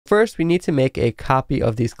first we need to make a copy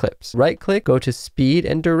of these clips. Right click, go to speed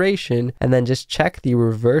and duration, and then just check the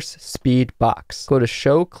reverse speed box. Go to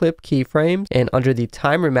show clip keyframes, and under the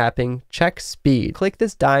timer mapping, check speed. Click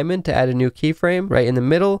this diamond to add a new keyframe. Right in the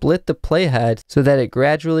middle, split the playhead so that it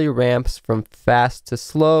gradually ramps from fast to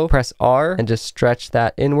slow. Press R and just stretch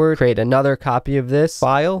that inward. Create another copy of this.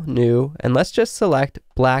 File, new, and let's just select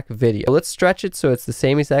black video. Let's stretch it so it's the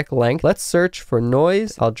same exact length. Let's search for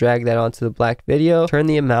noise. I'll drag that onto the black video. Turn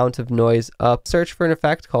the amount of noise up. Search for an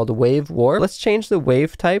effect called wave warp. Let's change the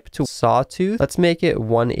wave type to sawtooth. Let's make it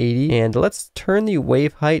 180, and let's turn the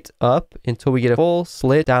wave height up until we get a full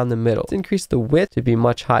slit down the middle. Let's increase the width to be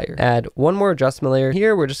much higher. Add one more adjustment layer.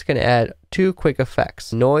 Here we're just going to add 2 quick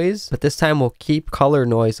effects. Noise, but this time we'll keep color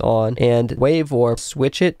noise on, and wave warp,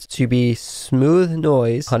 switch it to be smooth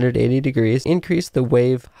noise, 180 degrees. Increase the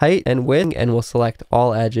wave height and width, and we'll select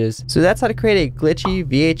all edges. So that's how to create a glitchy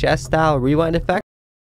VHS style rewind effect.